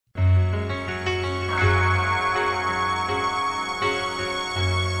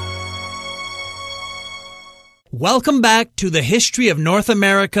Welcome back to the History of North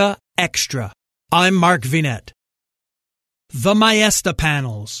America Extra. I'm Mark Vinette. The Maesta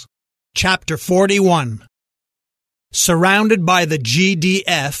Panels, Chapter 41. Surrounded by the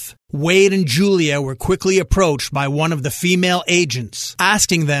GDF, Wade and Julia were quickly approached by one of the female agents,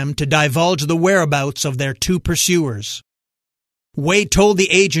 asking them to divulge the whereabouts of their two pursuers. Wade told the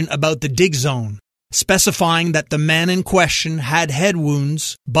agent about the dig zone, specifying that the men in question had head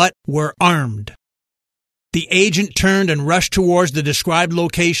wounds but were armed. The agent turned and rushed towards the described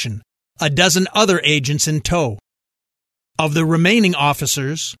location, a dozen other agents in tow. Of the remaining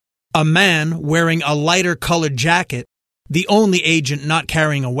officers, a man wearing a lighter-colored jacket, the only agent not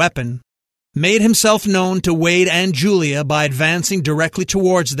carrying a weapon, made himself known to Wade and Julia by advancing directly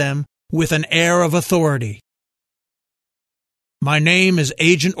towards them with an air of authority. "My name is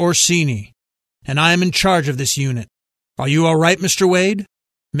Agent Orsini, and I am in charge of this unit. Are you all right, Mr. Wade?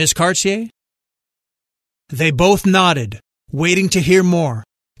 Miss Cartier?" They both nodded, waiting to hear more,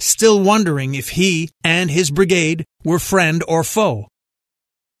 still wondering if he and his brigade were friend or foe.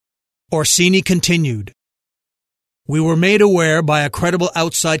 Orsini continued, "We were made aware by a credible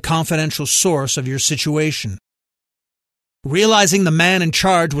outside confidential source of your situation." Realizing the man in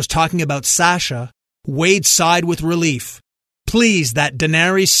charge was talking about Sasha, Wade sighed with relief, pleased that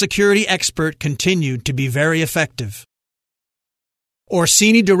Denari's security expert continued to be very effective.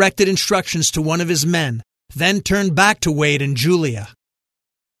 Orsini directed instructions to one of his men, then turned back to Wade and Julia.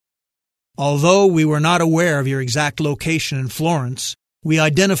 "Although we were not aware of your exact location in Florence, we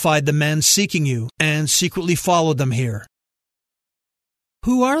identified the men seeking you and secretly followed them here."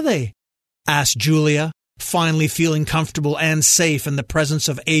 "Who are they?" asked Julia, finally feeling comfortable and safe in the presence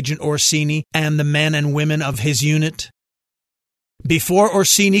of Agent Orsini and the men and women of his unit. Before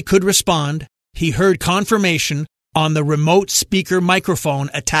Orsini could respond, he heard confirmation on the remote speaker microphone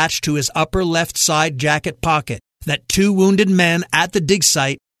attached to his upper left side jacket pocket that two wounded men at the dig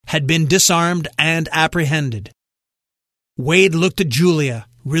site had been disarmed and apprehended. Wade looked at Julia,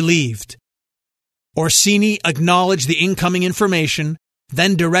 relieved. Orsini acknowledged the incoming information,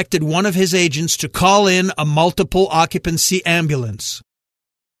 then directed one of his agents to call in a multiple occupancy ambulance.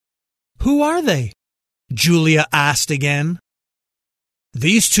 "Who are they?" Julia asked again.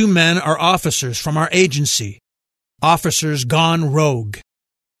 "These two men are officers from our agency. Officers gone rogue."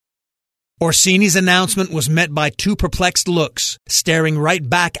 Orsini's announcement was met by two perplexed looks, staring right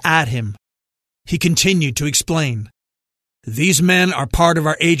back at him. He continued to explain. "These men are part of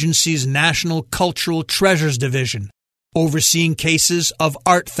our agency's National Cultural Treasures Division, overseeing cases of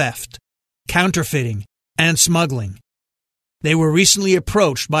art theft, counterfeiting, and smuggling. They were recently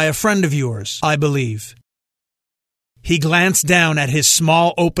approached by a friend of yours, I believe." He glanced down at his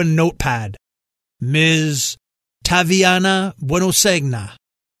small open notepad. "Ms. Taviana Buenosegna."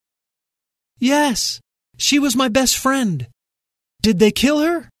 "Yes, she was my best friend. Did they kill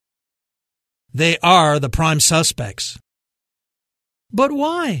her?" "They are the prime suspects." "But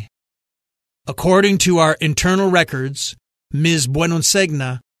why?" "According to our internal records, Ms.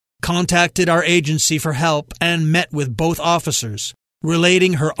 Buenosegna contacted our agency for help and met with both officers,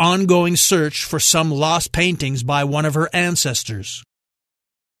 relating her ongoing search for some lost paintings by one of her ancestors.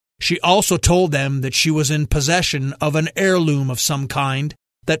 She also told them that she was in possession of an heirloom of some kind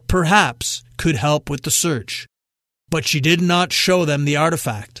that perhaps could help with the search, but she did not show them the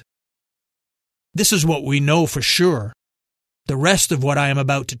artifact. This is what we know for sure. The rest of what I am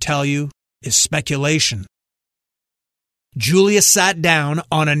about to tell you is speculation." Julia sat down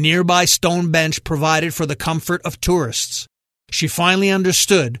on a nearby stone bench provided for the comfort of tourists. She finally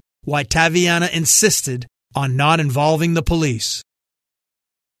understood why Taviana insisted on not involving the police.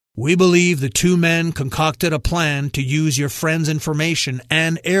 "We believe the two men concocted a plan to use your friend's information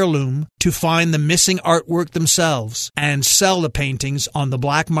and heirloom to find the missing artwork themselves and sell the paintings on the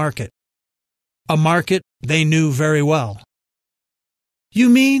black market. A market they knew very well." "You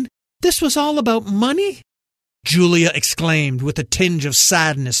mean this was all about money?" Julia exclaimed with a tinge of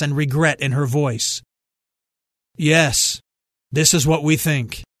sadness and regret in her voice. "Yes, this is what we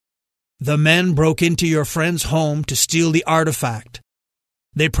think. The men broke into your friend's home to steal the artifact.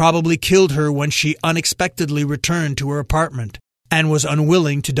 They probably killed her when she unexpectedly returned to her apartment and was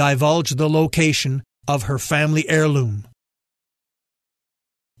unwilling to divulge the location of her family heirloom."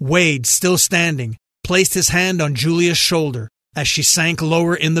 Wade, still standing, placed his hand on Julia's shoulder as she sank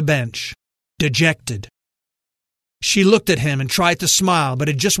lower in the bench, dejected. She looked at him and tried to smile, but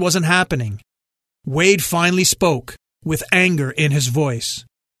it just wasn't happening. Wade finally spoke, with anger in his voice.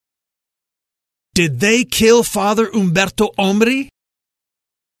 "Did they kill Father Umberto Ombri?"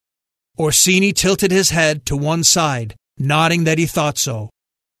 Orsini tilted his head to one side, nodding that he thought so.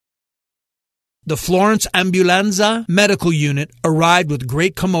 The Florence Ambulanza medical unit arrived with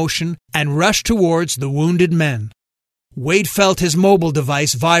great commotion and rushed towards the wounded men. Wade felt his mobile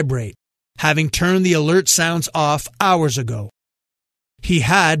device vibrate, having turned the alert sounds off hours ago. He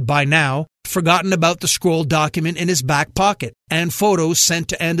had, by now, forgotten about the scroll document in his back pocket and photos sent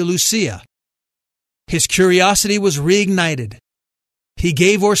to Andalusia. His curiosity was reignited. He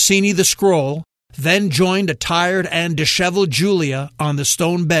gave Orsini the scroll, then joined a tired and disheveled Julia on the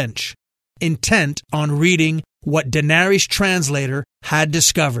stone bench, intent on reading what Denari's translator had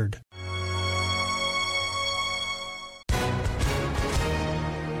discovered.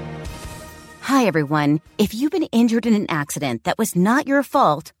 Hi, everyone. If you've been injured in an accident that was not your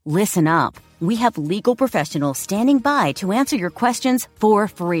fault, listen up. We have legal professionals standing by to answer your questions for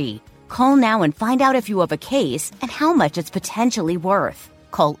free. Call now and find out if you have a case and how much it's potentially worth.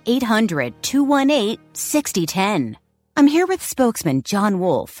 Call 800-218-6010. I'm here with spokesman John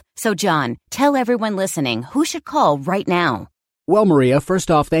Wolf. So, John, tell everyone listening who should call right now. Well, Maria, first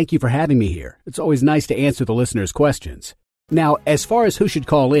off, thank you for having me here. It's always nice to answer the listeners' questions. Now, as far as who should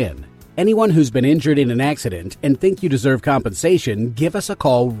call in, anyone who's been injured in an accident and think you deserve compensation, give us a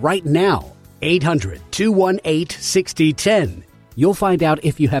call right now. 800-218-6010. You'll find out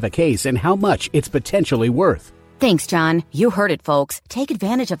if you have a case and how much it's potentially worth. Thanks, John. You heard it, folks. Take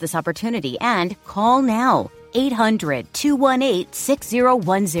advantage of this opportunity and call now.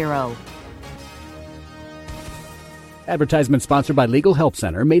 800-218-6010. Advertisement sponsored by Legal Help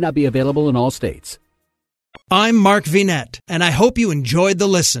Center, may not be available in all states. I'm Mark Vinette, and I hope you enjoyed the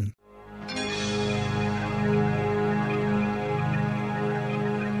listen.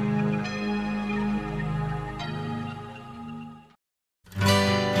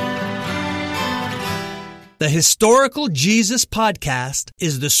 The Historical Jesus Podcast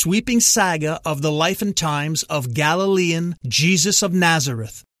is the sweeping saga of the life and times of Galilean Jesus of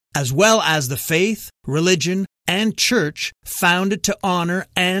Nazareth, as well as the faith, religion, and church founded to honor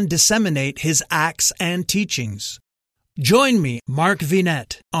and disseminate his acts and teachings. Join me, Mark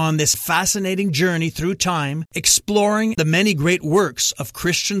Vinette, on this fascinating journey through time, exploring the many great works of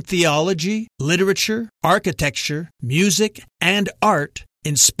Christian theology, literature, architecture, music, and art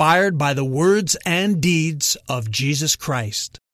inspired by the words and deeds of Jesus Christ.